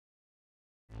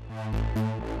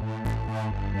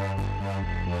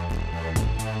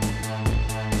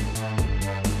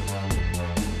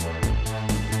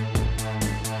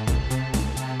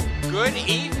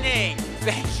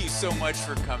so much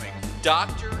for coming.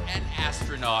 Doctor and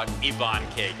astronaut Yvonne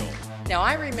Kegel. Now,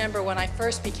 I remember when I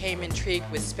first became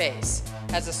intrigued with space,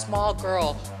 as a small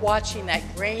girl watching that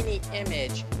grainy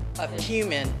image of a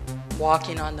human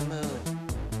walking on the moon.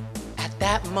 At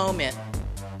that moment,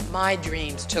 my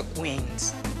dreams took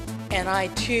wings, and I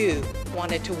too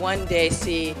wanted to one day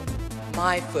see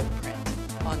my footprint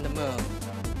on the moon.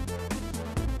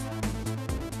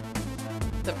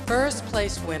 The first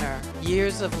place winner,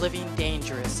 Years of Living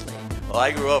Dangerously. Well,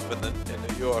 I grew up in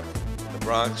New York, the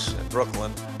Bronx, and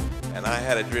Brooklyn, and I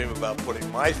had a dream about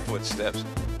putting my footsteps,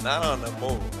 not on the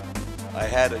moon. I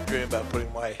had a dream about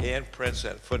putting my handprints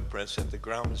and footprints at the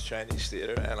Grauman's Chinese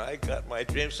Theater, and I got my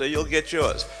dream, so you'll get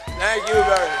yours. Thank you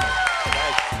very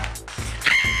much.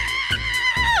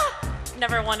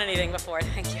 Never won anything before,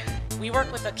 thank you. We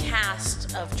work with a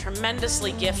cast of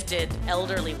tremendously gifted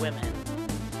elderly women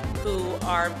who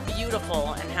are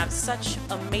beautiful and have such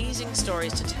amazing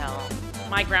stories to tell.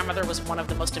 My grandmother was one of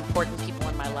the most important people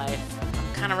in my life.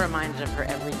 I'm kind of reminded of her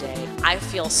every day. I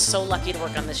feel so lucky to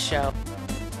work on this show.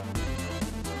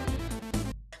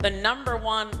 The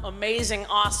 #1 amazing,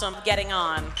 awesome, getting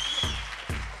on.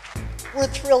 We're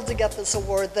thrilled to get this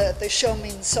award. The show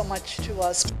means so much to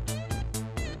us.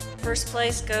 First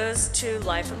place goes to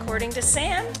Life According to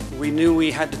Sam. We knew we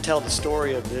had to tell the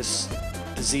story of this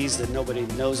disease that nobody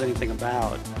knows anything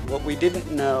about. What we didn't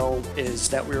know is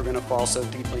that we were going to fall so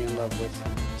deeply in love with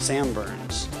Sam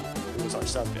Burns, who was our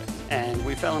subject. And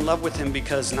we fell in love with him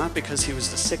not because he was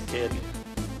the sick kid,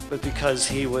 but because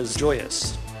he was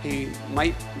joyous. He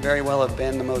might very well have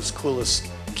been the most coolest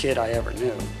kid I ever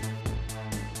knew.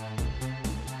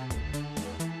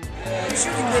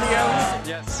 Shooting video.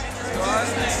 Yes.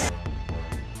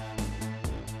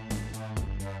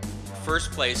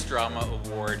 First place drama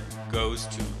award goes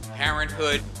to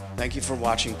Parenthood. Thank you for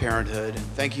watching Parenthood.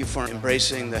 Thank you for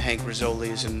embracing the Hank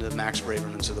Rizzolis and the Max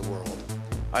Bravermans of the world.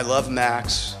 I love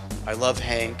Max, I love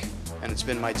Hank, and it's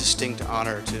been my distinct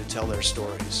honor to tell their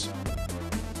stories.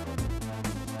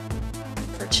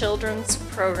 For children's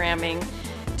programming,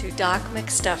 to Doc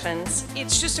McStuffins.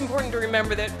 It's just important to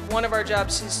remember that one of our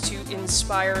jobs is to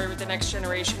inspire the next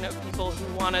generation of people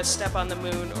who want to step on the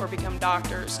moon or become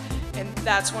doctors. And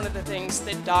that's one of the things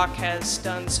that Doc has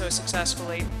done so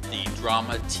successfully. The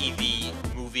Drama TV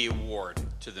Movie Award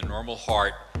to The Normal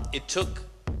Heart. It took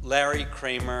Larry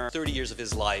Kramer 30 years of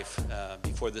his life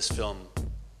before this film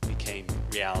became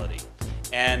reality.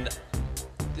 And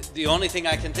the only thing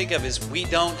I can think of is we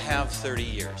don't have 30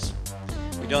 years.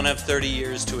 We don't have 30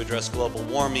 years to address global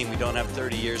warming. We don't have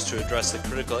 30 years to address the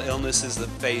critical illnesses that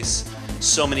face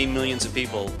so many millions of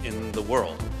people in the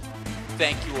world.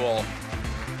 Thank you all.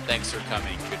 Thanks for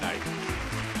coming. Good night.